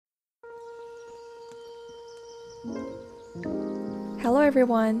Hello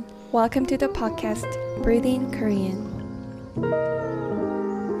everyone, welcome to the podcast Breathing Korean.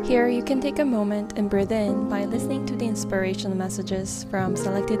 Here you can take a moment and breathe in by listening to the inspirational messages from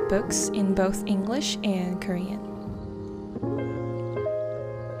selected books in both English and Korean.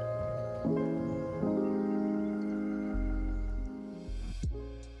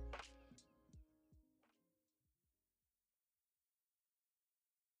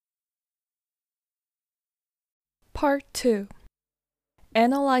 Part 2.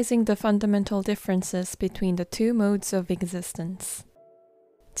 Analyzing the fundamental differences between the two modes of existence.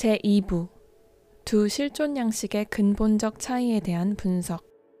 제2부. 두 실존 양식의 근본적 차이에 대한 분석.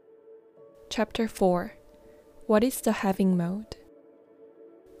 Chapter 4. What is the having mode?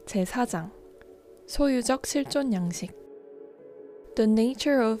 제4장. 소유적 실존 양식. The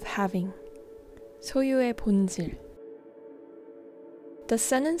nature of having. 소유의 본질. The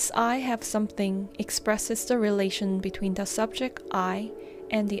sentence I have something expresses the relation between the subject I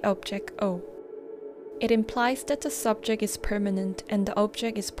and the object O. It implies that the subject is permanent and the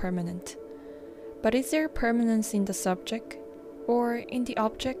object is permanent. But is there permanence in the subject or in the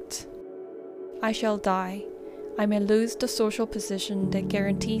object? I shall die. I may lose the social position that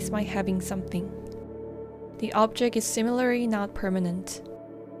guarantees my having something. The object is similarly not permanent.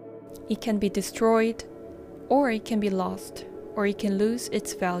 It can be destroyed, or it can be lost, or it can lose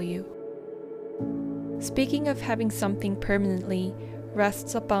its value. Speaking of having something permanently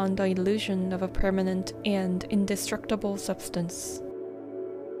rests upon the illusion of a permanent and indestructible substance.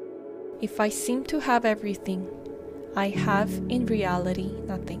 If I seem to have everything, I have in reality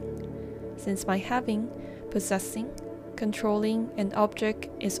nothing, since my having, possessing, controlling an object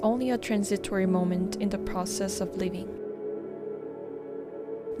is only a transitory moment in the process of living.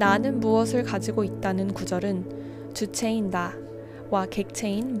 나는 무엇을 가지고 있다는 구절은 주체인 나와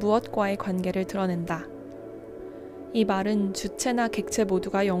객체인 무엇과의 관계를 드러낸다. 이 말은 주체나 객체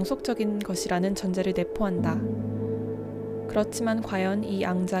모두가 영속적인 것이라는 전제를 내포한다. 그렇지만 과연 이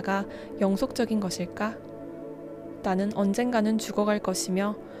양자가 영속적인 것일까? 나는 언젠가는 죽어갈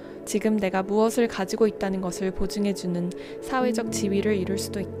것이며 지금 내가 무엇을 가지고 있다는 것을 보증해주는 사회적 지위를 이룰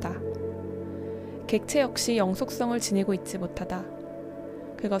수도 있다. 객체 역시 영속성을 지니고 있지 못하다.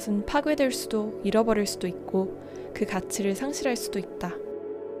 그것은 파괴될 수도 잃어버릴 수도 있고 그 가치를 상실할 수도 있다.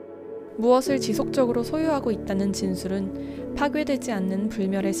 무엇을 지속적으로 소유하고 있다는 진술은 파괴되지 않는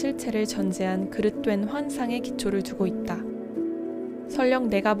불멸의 실체를 전제한 그릇된 환상의 기초를 두고 있다. 설령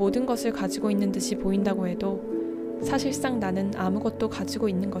내가 모든 것을 가지고 있는 듯이 보인다고 해도 사실상 나는 아무것도 가지고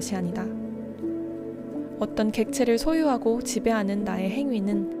있는 것이 아니다. 어떤 객체를 소유하고 지배하는 나의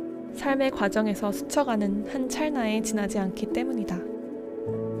행위는 삶의 과정에서 스쳐가는 한 찰나에 지나지 않기 때문이다.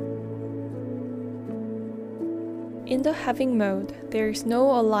 In the having mode, there is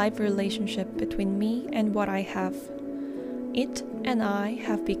no alive relationship between me and what I have. It and I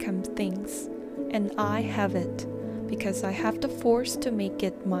have become things, and I have it, because I have the force to make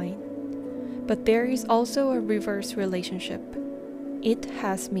it mine. But there is also a reverse relationship. It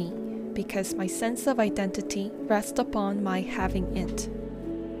has me, because my sense of identity rests upon my having it.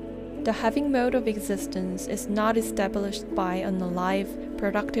 The having mode of existence is not established by an alive,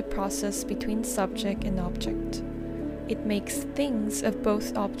 productive process between subject and object. It makes things of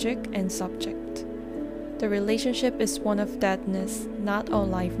both object and subject. The relationship is one of deadness, not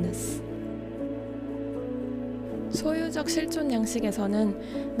aliveness. 소유적 실존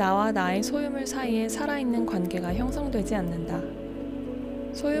양식에서는 나와 나의 소유물 사이에 살아있는 관계가 형성되지 않는다.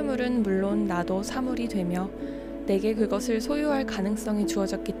 소유물은 물론 나도 사물이 되며 내게 그것을 소유할 가능성이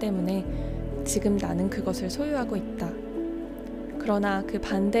주어졌기 때문에 지금 나는 그것을 소유하고 있다. 그러나 그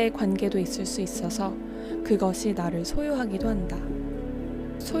반대의 관계도 있을 수 있어서 그것이 나를 소유하기도 한다.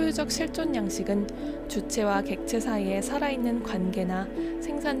 소유적 실존 양식은 주체와 객체 사이에 살아있는 관계나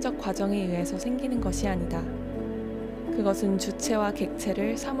생산적 과정에 의해서 생기는 것이 아니다. 그것은 주체와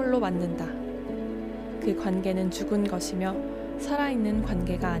객체를 사물로 만든다. 그 관계는 죽은 것이며 살아있는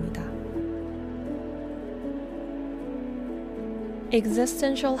관계가 아니다.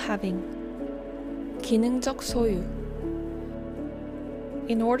 Existential having. 기능적 소유.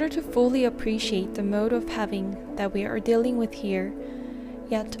 In order to fully appreciate the mode of having that we are dealing with here,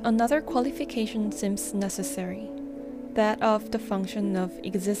 yet another qualification seems necessary, that of the function of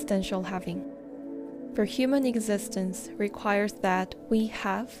existential having. For human existence requires that we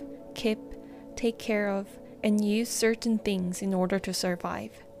have, keep, take care of, and use certain things in order to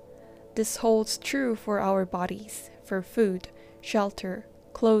survive. This holds true for our bodies, for food, shelter,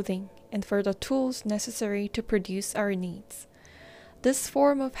 clothing, and for the tools necessary to produce our needs. This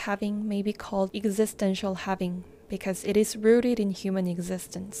form of having may be called existential having because it is rooted in human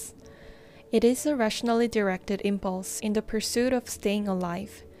existence. It is a rationally directed impulse in the pursuit of staying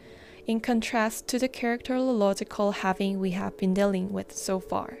alive, in contrast to the characterological having we have been dealing with so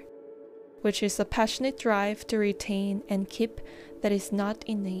far, which is a passionate drive to retain and keep that is not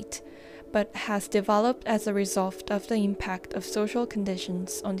innate, but has developed as a result of the impact of social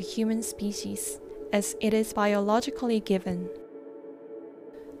conditions on the human species, as it is biologically given.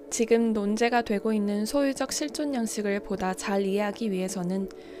 지금 논제가 되고 있는 소유적 실존 양식을 보다 잘 이해하기 위해서는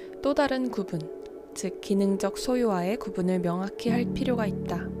또 다른 구분, 즉 기능적 소유와의 구분을 명확히 할 필요가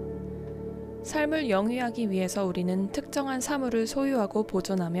있다. 삶을 영위하기 위해서 우리는 특정한 사물을 소유하고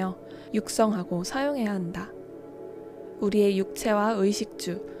보존하며 육성하고 사용해야 한다. 우리의 육체와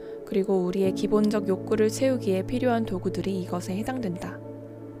의식주, 그리고 우리의 기본적 욕구를 채우기에 필요한 도구들이 이것에 해당된다.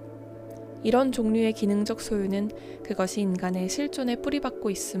 이런 종류의 기능적 소유는 그것이 인간의 실존에 뿌리박고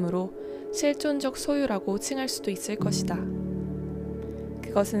있으므로 실존적 소유라고 칭할 수도 있을 것이다.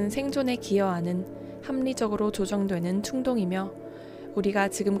 그것은 생존에 기여하는 합리적으로 조정되는 충동이며 우리가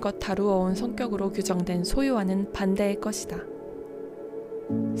지금껏 다루어온 성격으로 규정된 소유와는 반대의 것이다.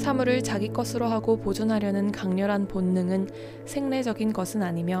 사물을 자기 것으로 하고 보존하려는 강렬한 본능은 생리적인 것은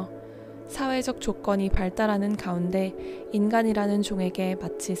아니며 사회적 조건이 발달하는 가운데 인간이라는 종에게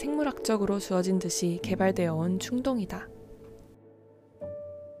마치 생물학적으로 주어진 듯이 개발되어 온 충동이다.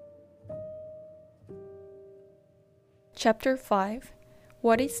 Chapter 5.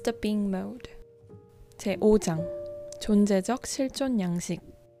 What is the being mode? 제5장 존재적 실존 양식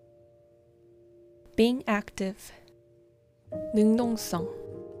Being active 능동성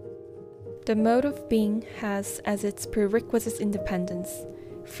The mode of being has as its prerequisites independence,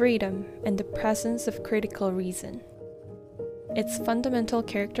 freedom, and the presence of critical reason. Its fundamental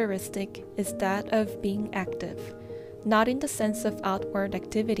characteristic is that of being active, not in the sense of outward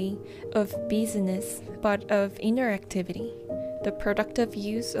activity, of busyness, but of inner activity, the productive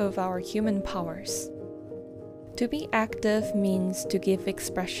use of our human powers. To be active means to give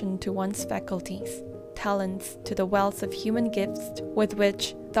expression to one's faculties, talents, to the wealth of human gifts with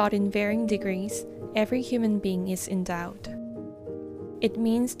which, thought in varying degrees, every human being is endowed. It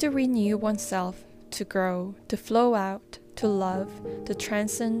means to renew oneself, to grow, to flow out, to love, to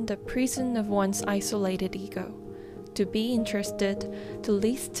transcend the prison of one's isolated ego, to be interested, to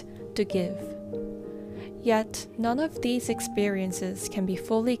list, to give. Yet, none of these experiences can be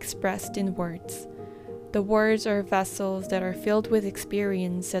fully expressed in words. The words are vessels that are filled with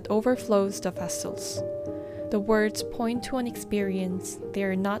experience that overflows the vessels. The words point to an experience, they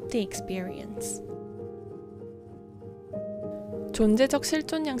are not the experience. 존재적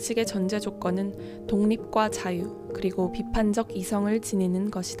실존 양식의 전제 조건은 독립과 자유, 그리고 비판적 이성을 지니는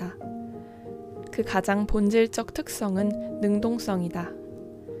것이다. 그 가장 본질적 특성은 능동성이다.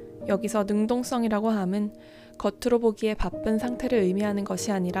 여기서 능동성이라고 함은 겉으로 보기에 바쁜 상태를 의미하는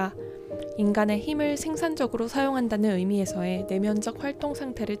것이 아니라 인간의 힘을 생산적으로 사용한다는 의미에서의 내면적 활동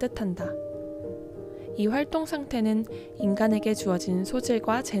상태를 뜻한다. 이 활동 상태는 인간에게 주어진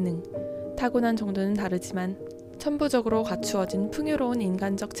소질과 재능, 타고난 정도는 다르지만 천부적으로 갖추어진 풍요로운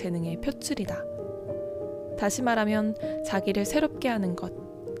인간적 재능의 표출이다. 다시 말하면 자기를 새롭게 하는 것,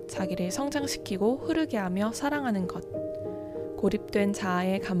 자기를 성장시키고 흐르게 하며 사랑하는 것, 고립된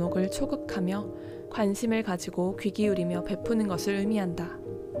자아의 감옥을 초극하며 관심을 가지고 귀 기울이며 베푸는 것을 의미한다.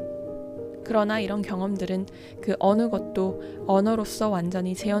 그러나 이런 경험들은 그 어느 것도 언어로서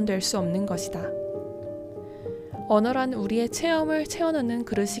완전히 재현될 수 없는 것이다. 언어란 우리의 체험을 채워넣는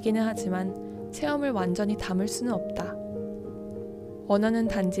그릇이기는 하지만 체험을 완전히 담을 수는 없다. 언어는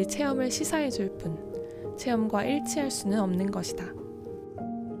단지 체험을 시사해줄 뿐, 체험과 일치할 수는 없는 것이다.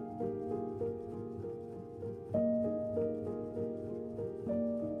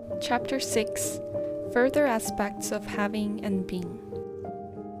 Chapter 6. Further aspects of having and being.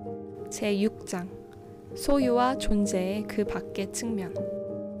 제6장. 소유와 존재의 그 밖의 측면.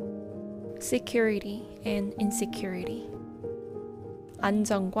 Security and insecurity.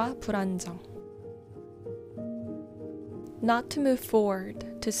 안정과 불안정. Not to move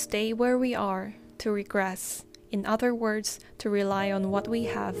forward, to stay where we are, to regress, in other words, to rely on what we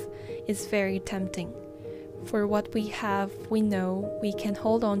have, is very tempting. For what we have, we know, we can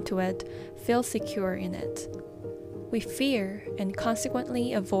hold on to it, feel secure in it. We fear, and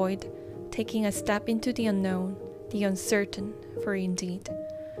consequently avoid, taking a step into the unknown, the uncertain, for indeed,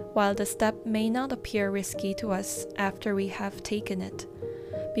 while the step may not appear risky to us after we have taken it,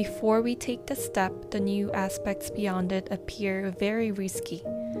 before we take the step, the new aspects beyond it appear very risky,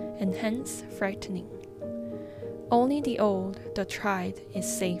 and hence frightening. Only the old, the tried, is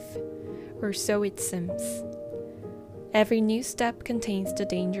safe, or so it seems. Every new step contains the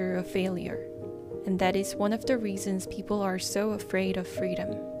danger of failure, and that is one of the reasons people are so afraid of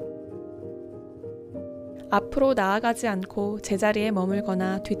freedom. 앞으로 나아가지 않고 제자리에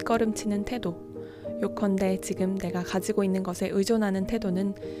머물거나 뒷걸음치는 태도, 요컨대 지금 내가 가지고 있는 것에 의존하는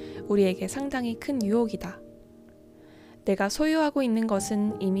태도는 우리에게 상당히 큰 유혹이다. 내가 소유하고 있는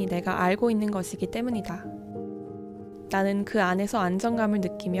것은 이미 내가 알고 있는 것이기 때문이다. 나는 그 안에서 안정감을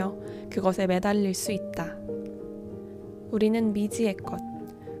느끼며 그것에 매달릴 수 있다. 우리는 미지의 것,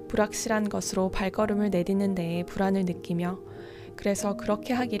 불확실한 것으로 발걸음을 내딛는 데에 불안을 느끼며 그래서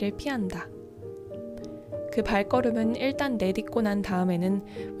그렇게 하기를 피한다. 그 발걸음은 일단 내딛고 난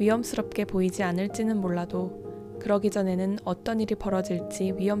다음에는 위험스럽게 보이지 않을지는 몰라도 그러기 전에는 어떤 일이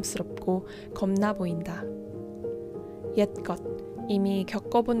벌어질지 위험스럽고 겁나 보인다. 옛것, 이미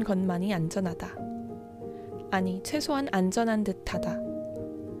겪어본 것만이 안전하다. 아니, 최소한 안전한 듯하다.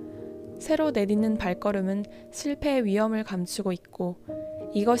 새로 내딛는 발걸음은 실패의 위험을 감추고 있고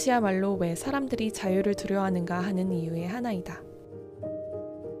이것이야말로 왜 사람들이 자유를 두려워하는가 하는 이유의 하나이다.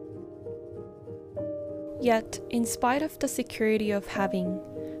 Yet, in spite of the security of having,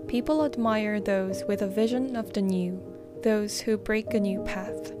 people admire those with a vision of the new, those who break a new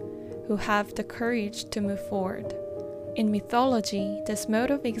path, who have the courage to move forward. In mythology, this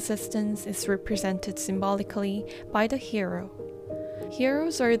mode of existence is represented symbolically by the hero.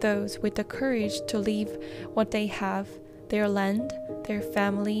 Heroes are those with the courage to leave what they have, their land, their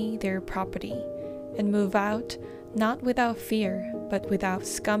family, their property, and move out, not without fear, but without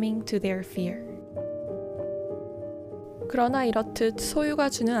succumbing to their fear. 그러나 이렇듯 소유가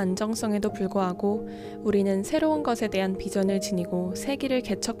주는 안정성에도 불구하고 우리는 새로운 것에 대한 비전을 지니고 새 길을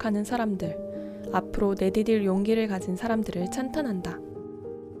개척하는 사람들, 앞으로 내디딜 용기를 가진 사람들을 찬탄한다.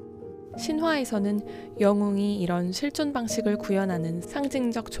 신화에서는 영웅이 이런 실존 방식을 구현하는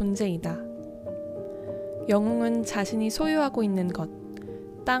상징적 존재이다. 영웅은 자신이 소유하고 있는 것,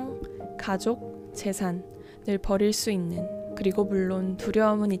 땅, 가족, 재산을 버릴 수 있는, 그리고 물론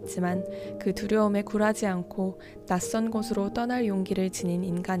두려움은 있지만 그 두려움에 굴하지 않고 낯선 곳으로 떠날 용기를 지닌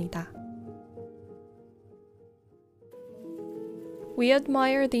인간이다. We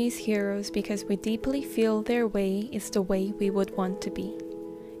admire these heroes because we deeply feel their way is the way we would want to be,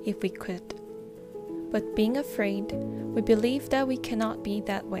 if we could. But being afraid, we believe that we cannot be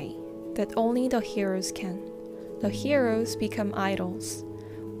that way, that only the heroes can. The heroes become idols.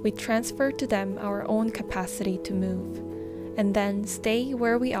 We transfer to them our own capacity to move, and then stay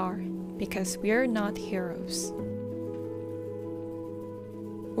where we are because we are not heroes.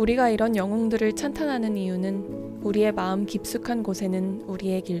 우리가 이런 영웅들을 찬탄하는 이유는 우리의 마음 깊숙한 곳에는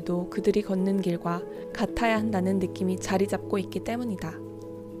우리의 길도 그들이 걷는 길과 같아야 한다는 느낌이 자리 잡고 있기 때문이다.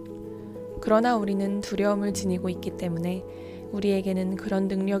 그러나 우리는 두려움을 지니고 있기 때문에 우리에게는 그런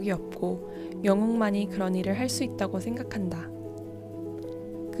능력이 없고 영웅만이 그런 일을 할 수 있다고 생각한다.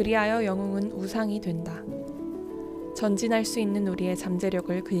 그리하여 영웅은 우상이 된다. 전진할 수 있는 우리의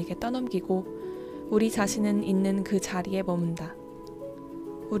잠재력을 그에게 떠넘기고 우리 자신은 있는 그 자리에 머문다.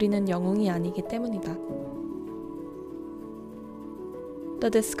 우리는 영웅이 아니기 때문이다. The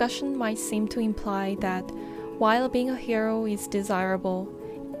discussion might seem to imply that while being a hero is desirable,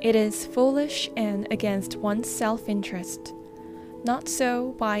 it is foolish and against one's self-interest. Not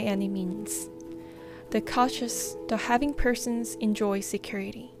so by any means. The cautious, the having persons enjoy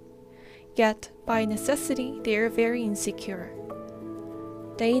security. Yet, by necessity, they are very insecure.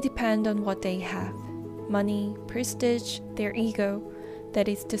 They depend on what they have, money, prestige, their ego, that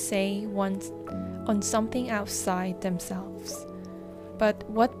is to say, on something outside themselves. But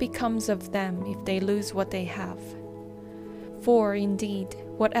what becomes of them if they lose what they have? For, indeed,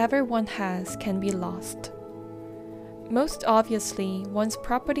 whatever one has can be lost. Most obviously, one's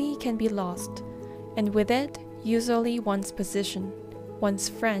property can be lost, and with it, usually one's position, one's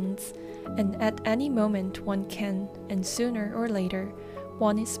friends, and at any moment one can, and sooner or later,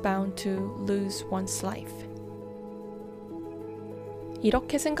 one is bound to lose one's life.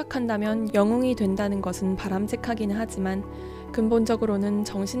 이렇게 생각한다면 영웅이 된다는 것은 바람직하기는 하지만 근본적으로는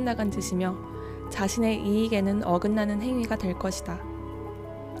정신나간 짓이며 자신의 이익에는 어긋나는 행위가 될 것이다.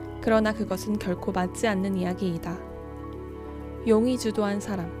 그러나 그것은 결코 맞지 않는 이야기이다. 용이 주도한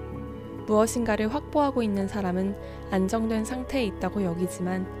사람, 무엇인가를 확보하고 있는 사람은 안정된 상태에 있다고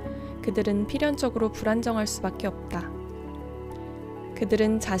여기지만 그들은 필연적으로 불안정할 수밖에 없다.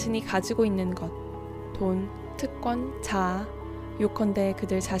 그들은 자신이 가지고 있는 것, 돈, 특권, 자아, 요컨대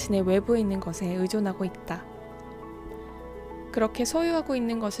그들 자신의 외부에 있는 것에 의존하고 있다. 그렇게 소유하고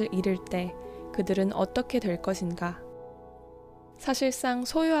있는 것을 잃을 때 그들은 어떻게 될 것인가? 사실상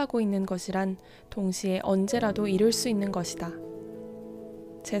소유하고 있는 것이란 동시에 언제라도 잃을 수 있는 것이다.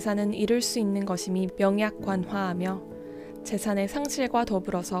 재산은 잃을 수 있는 것임이 명약관화하며 재산의 상실과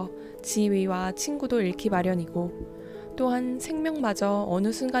더불어서 지위와 친구도 잃기 마련이고 또한 생명마저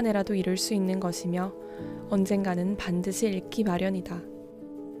어느 순간에라도 잃을 수 있는 것이며 언젠가는 반드시 잃기 마련이다.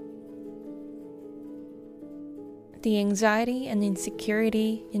 The anxiety and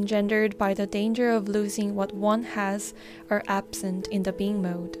insecurity engendered by the danger of losing what one has are absent in the being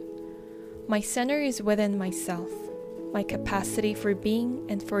mode. My center is within myself. My capacity for being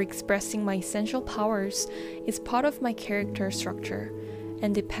and for expressing my essential powers is part of my character structure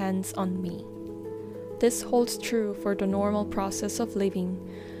and depends on me. This holds true for the normal process of living,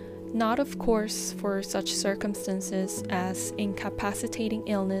 not of course for such circumstances as incapacitating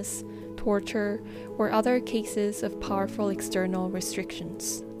illness, torture, or other cases of powerful external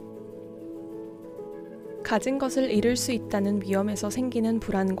restrictions. 가진 것을 잃을 수 있다는 위험에서 생기는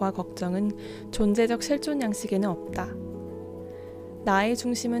불안과 걱정은 존재적 실존 양식에는 없다. 나의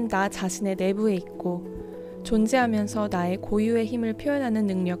중심은 나 자신의 내부에 있고, 존재하면서 나의 고유의 힘을 표현하는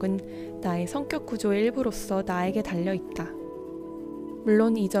능력은 나의 성격 구조의 일부로서 나에게 달려 있다.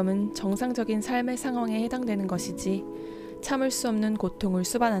 물론 이 점은 정상적인 삶의 상황에 해당되는 것이지, 참을 수 없는 고통을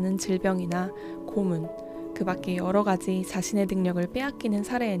수반하는 질병이나 고문, 그 밖에 여러 가지 자신의 능력을 빼앗기는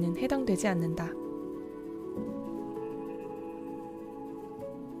사례에는 해당되지 않는다.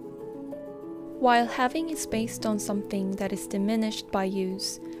 While having is based on something that is diminished by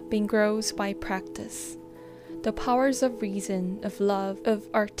use, being grows by practice. The powers of reason, of love, of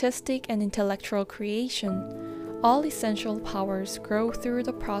artistic and intellectual creation, all essential powers grow through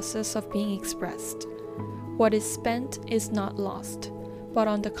the process of being expressed. What is spent is not lost, but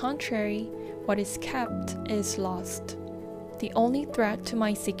on the contrary, what is kept is lost. The only threat to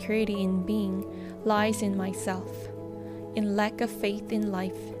my security in being lies in myself, in lack of faith in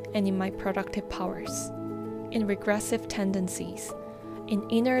life and in my productive powers, in regressive tendencies, in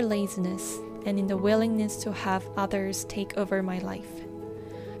inner laziness, and in the willingness to have others take over my life.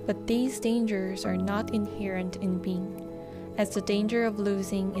 But these dangers are not inherent in being, as the danger of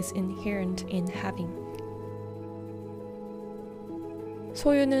losing is inherent in having.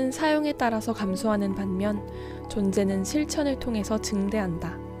 소유는 사용에 따라서 감소하는 반면 존재는 실천을 통해서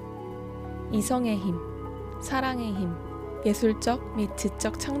증대한다. 이성의 힘, 사랑의 힘, 예술적 및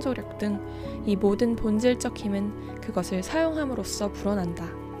지적 창조력 등 이 모든 본질적 힘은 그것을 사용함으로써 불어난다.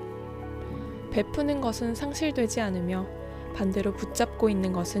 베푸는 것은 상실되지 않으며 반대로 붙잡고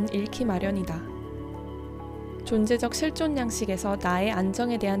있는 것은 잃기 마련이다. 존재적 실존 양식에서 나의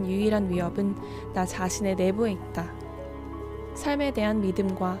안정에 대한 유일한 위협은 나 자신의 내부에 있다. 삶에 대한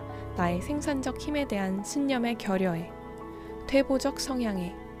믿음과 나의 생산적 힘에 대한 신념의 결여에, 퇴보적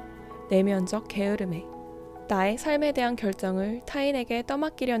성향에, 내면적 게으름에, 나의 삶에 대한 결정을 타인에게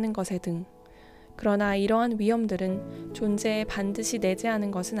떠맡기려는 것에 등. 그러나 이러한 위험들은 존재에 반드시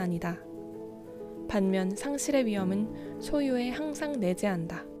내재하는 것은 아니다. 반면 상실의 위험은 소유에 항상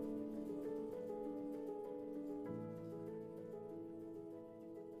내재한다.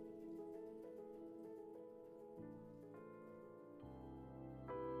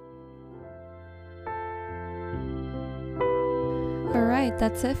 Alright,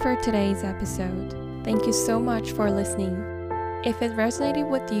 that's it for today's episode. Thank you so much for listening. If it resonated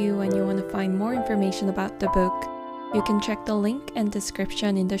with you and you want to find more information about the book, you can check the link and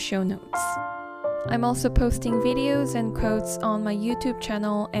description in the show notes. I'm also posting videos and quotes on my YouTube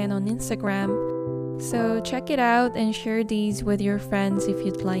channel and on Instagram, so check it out and share these with your friends if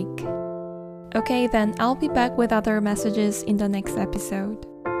you'd like. Okay, then I'll be back with other messages in the next episode.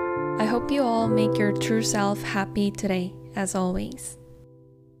 I hope you all make your true self happy today, as always.